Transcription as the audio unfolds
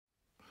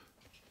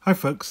Hi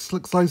folks,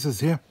 Slick Slices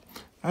here.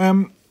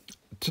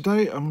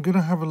 Today I'm going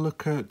to have a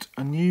look at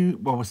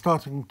we're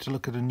starting to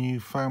look at a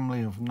new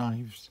family of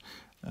knives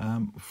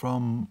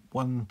from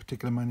one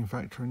particular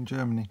manufacturer in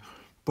Germany.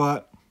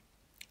 But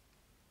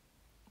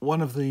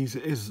one of these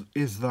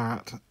is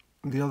that.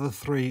 The other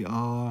three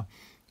are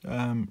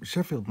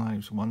Sheffield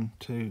knives, 1,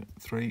 2,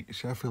 3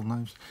 Sheffield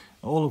knives,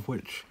 all of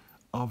which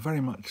are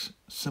very much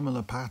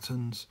similar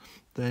patterns.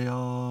 They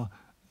are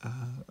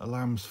a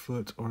lamb's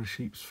foot or a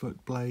sheep's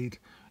foot blade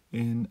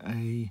in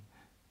a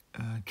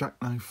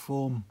jackknife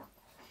form,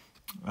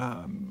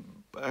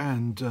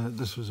 and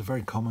this was a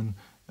very common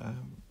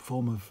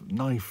form of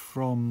knife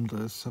from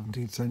the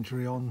 17th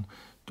century on,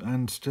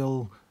 and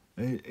still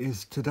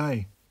is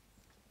today.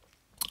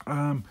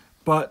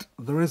 But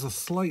there is a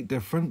slight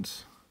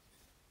difference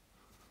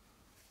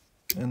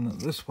in that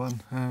this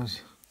one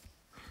has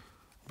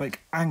a big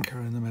anchor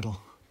in the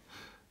middle.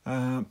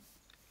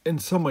 In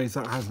some ways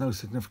that has no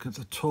significance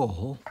at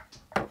all.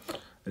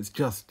 It's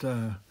just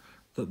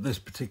that this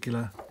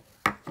particular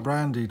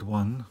branded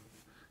one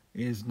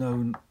is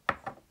known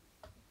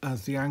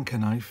as the Anker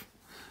knife.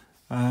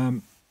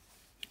 It's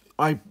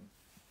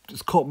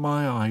caught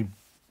my eye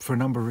for a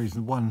number of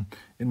reasons. One,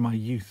 in my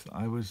youth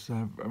I was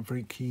a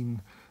very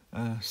keen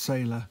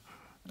sailor,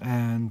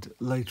 and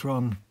later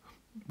on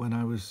when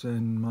I was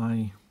in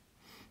my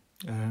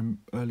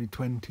early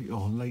 20s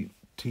or late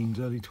teens,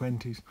 early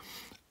 20s,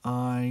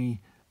 I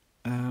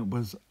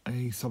was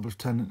a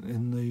sub-lieutenant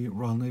in the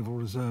Royal Naval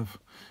Reserve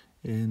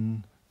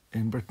in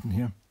Britain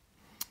here.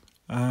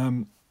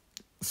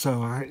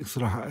 So I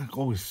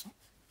always,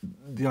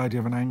 the idea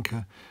of an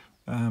anchor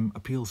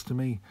appeals to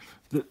me.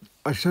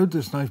 I showed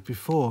this knife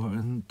before,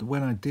 and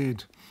when I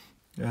did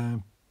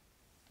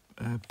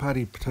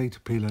Paddy potato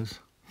peelers,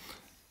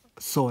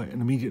 saw it and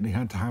immediately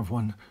had to have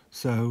one.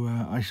 So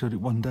I showed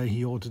it one day.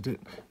 He ordered it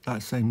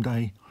that same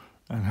day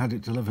and had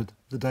it delivered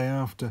the day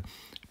after.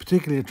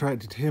 Particularly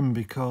attracted to him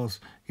because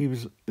he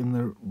was in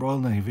the Royal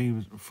Navy. He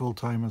was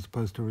full-time as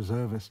opposed to a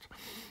reservist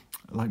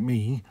like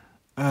me,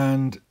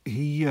 and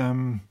he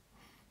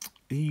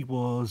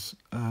was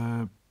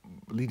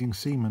leading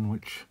seaman,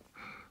 which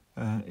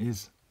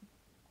is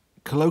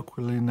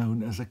colloquially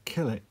known as a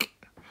killick,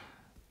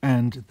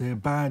 and their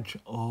badge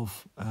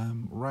of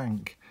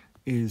rank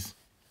is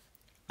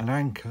an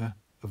anchor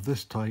of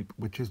this type,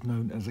 which is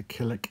known as a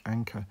killick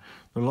anchor.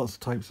 There are lots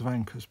of types of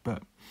anchors,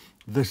 but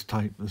this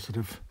type, the sort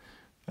of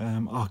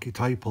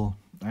archetypal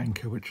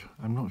anchor, which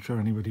I'm not sure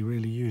anybody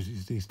really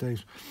uses these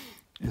days,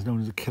 is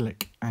known as a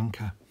killick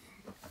anchor.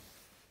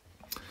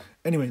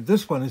 Anyway,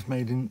 this one is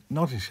made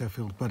not in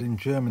Sheffield, but in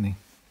Germany.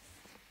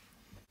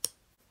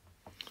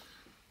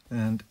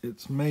 And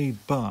it's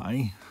made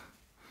by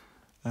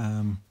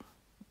a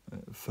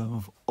firm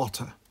of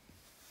Otter.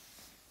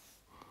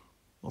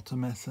 Otter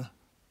Messer.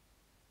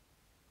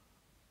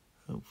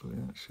 Hopefully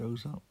that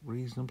shows up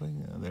reasonably.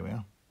 Yeah, there we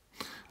are.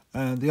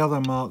 The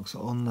other marks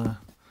on the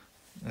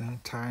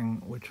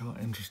tang which are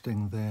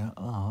interesting there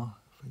are,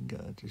 if I can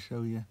get that to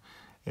show you,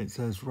 it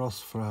says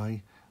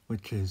Rostfrei,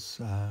 which is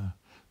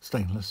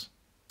stainless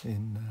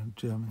in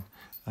German,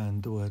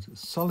 and the word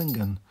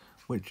Solingen,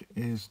 which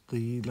is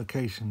the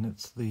location.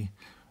 It's the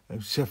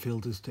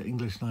Sheffield is to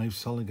English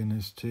knives, Solingen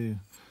is to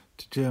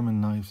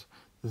German knives.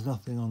 There's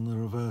nothing on the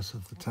reverse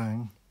of the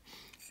tang,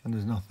 and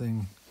there's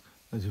nothing,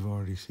 as you've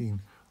already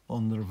seen,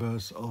 on the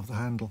reverse of the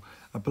handle.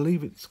 I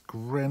believe it's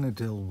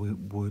grenadille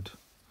wood.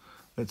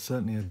 It's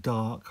certainly a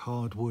dark,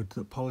 hard wood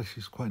that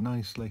polishes quite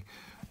nicely.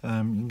 You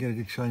can get a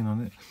good shine on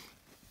it.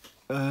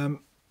 In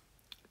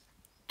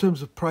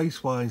terms of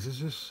price-wise, it's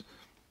just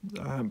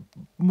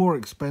more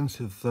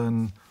expensive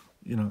than,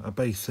 you know, a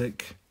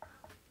basic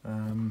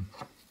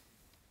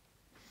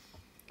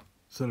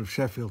sort of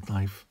Sheffield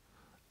knife,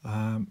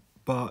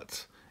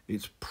 but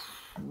it's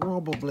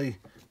probably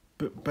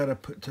better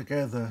put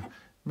together.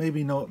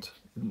 Maybe not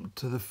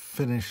to the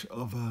finish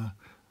of a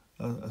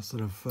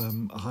sort of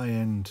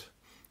high-end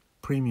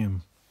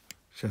premium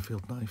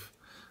Sheffield knife,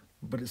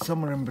 but it's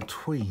somewhere in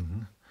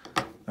between.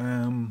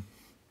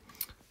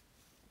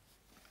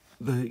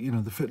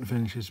 The fit and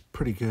finish is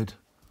pretty good.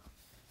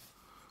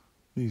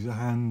 These are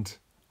hand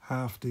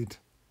hafted.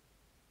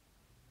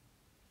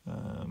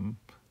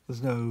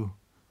 There's no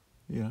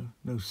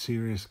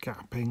serious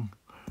gapping,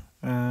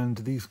 and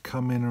these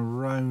come in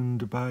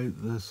around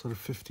about the sort of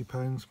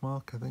 £50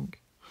 mark, I think.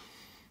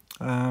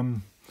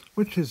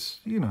 Which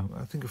is,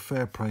 I think a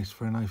fair price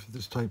for a knife of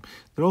this type.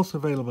 They're also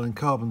available in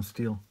carbon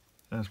steel,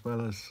 as well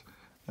as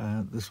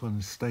this one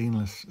is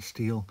stainless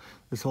steel.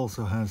 This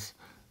also has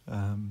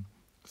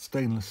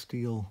stainless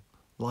steel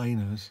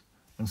liners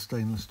and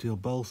stainless steel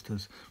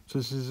bolsters. So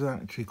this is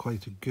actually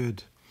quite a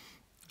good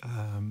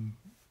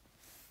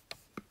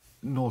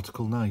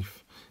nautical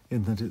knife,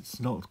 in that it's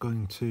not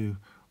going to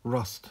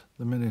rust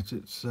the minute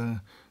it's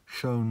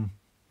shown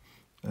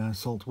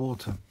salt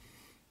water.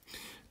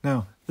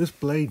 Now, this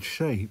blade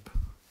shape,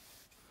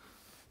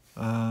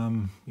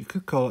 you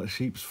could call it a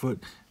sheep's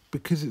foot.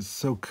 Because it's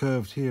so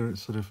curved here,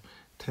 it's sort of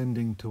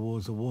tending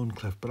towards a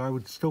Warncliffe, but I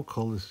would still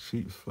call this a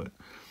sheep's foot.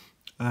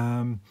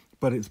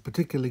 but it's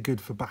particularly good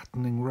for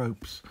battening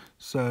ropes.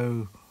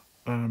 So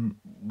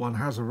one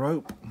has a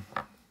rope.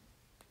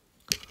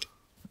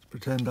 Let's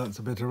pretend that's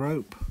a bit of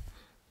rope.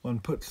 One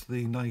puts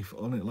the knife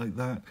on it like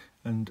that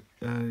and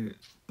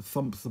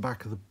thumps the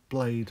back of the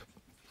blade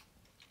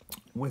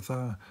with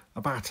a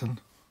baton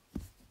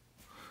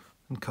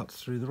and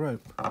cuts through the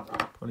rope.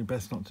 Probably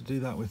best not to do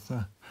that with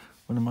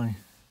one of my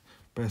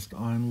best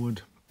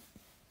ironwood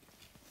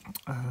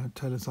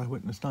tailor's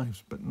eyewitness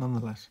knives, but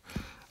nonetheless.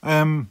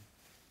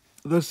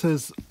 This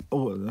is,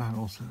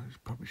 also I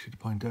probably should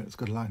point out, it's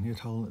got a lanyard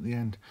hole at the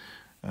end,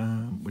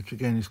 which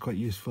again is quite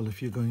useful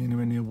if you're going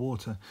anywhere near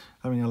water.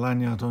 Having a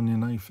lanyard on your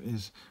knife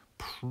is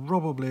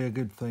probably a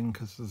good thing,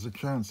 because there's a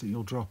chance that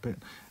you'll drop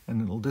it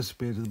and it'll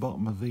disappear to the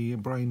bottom of the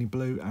briny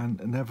blue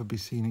and never be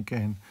seen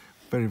again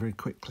very, very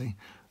quickly.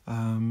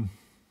 But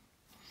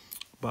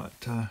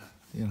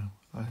you know,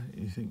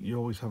 you think you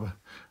always have a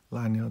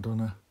lanyard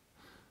on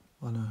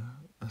a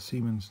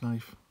seaman's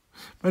knife.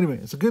 But anyway,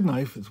 it's a good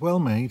knife, it's well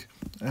made,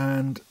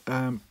 and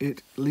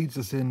it leads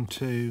us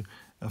into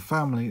a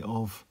family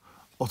of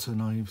Otter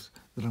knives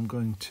that I'm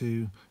going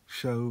to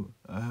show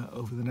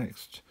over the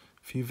next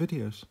few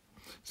videos.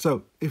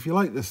 So if you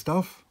like this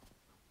stuff,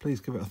 please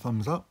give it a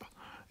thumbs up.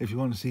 If you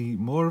want to see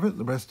more of it,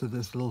 the rest of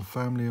this little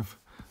family of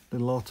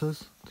little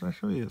otters. Did I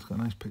show you? It's got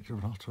a nice picture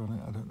of an otter on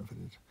it. I don't know if I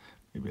did.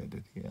 Maybe I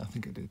did. Yeah, I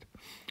think I did.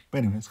 But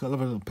anyway, it's got a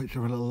lovely little picture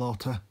of a little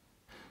otter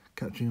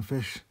catching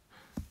fish.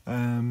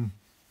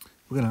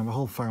 We're going to have a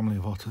whole family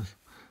of otters,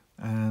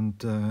 and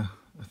I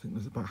think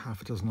there's about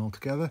half a dozen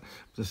altogether.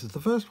 This is the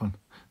first one.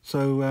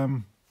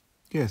 So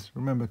yes,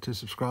 remember to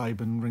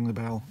subscribe and ring the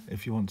bell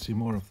if you want to see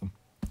more of them.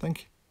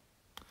 Thank you.